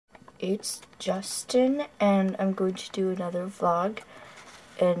it's Justin, and I'm going to do another vlog,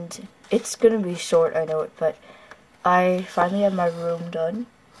 and it's gonna be short, I know it, but I finally have my room done.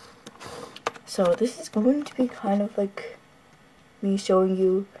 So this is going to be kind of like me showing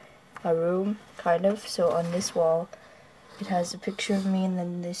you my room, kind of. So on this wall, it has a picture of me, and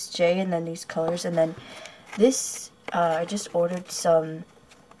then this J, and then these colors, and then this, I just ordered some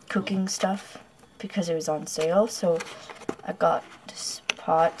cooking stuff because it was on sale, so I got this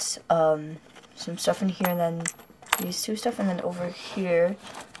pot, some stuff in here, and then these two stuff, and then over here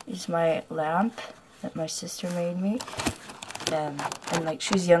is my lamp that my sister made me, and like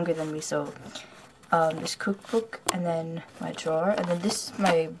she's younger than me, so this cookbook, and then my drawer, and then this is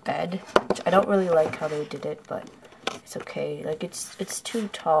my bed, which I don't really like how they did it, but it's okay. Like it's too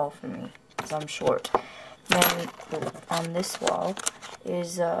tall for me because I'm short. Then on this wall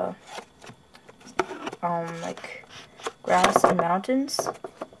is like grass and mountains.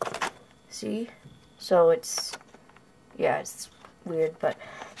 See? So it's, yeah, it's weird, but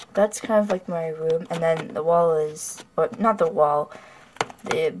that's kind of like my room. And then the wall is, or not the wall,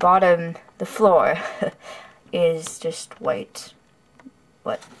 the bottom, the floor is just white.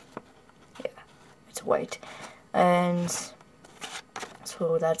 But yeah, it's white. And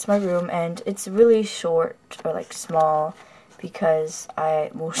so that's my room, and it's really short, or like small, because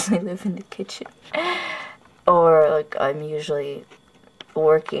I mostly live in the kitchen. Or like I'm usually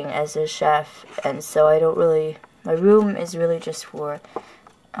working as a chef, and so I don't really, my room is really just for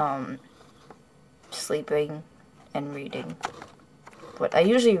sleeping and reading. But I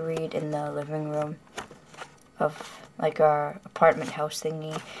usually read in the living room of like our apartment house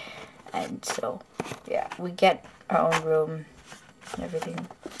thingy, and so yeah, we get our own room and everything.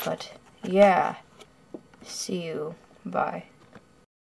 But yeah, see you, bye.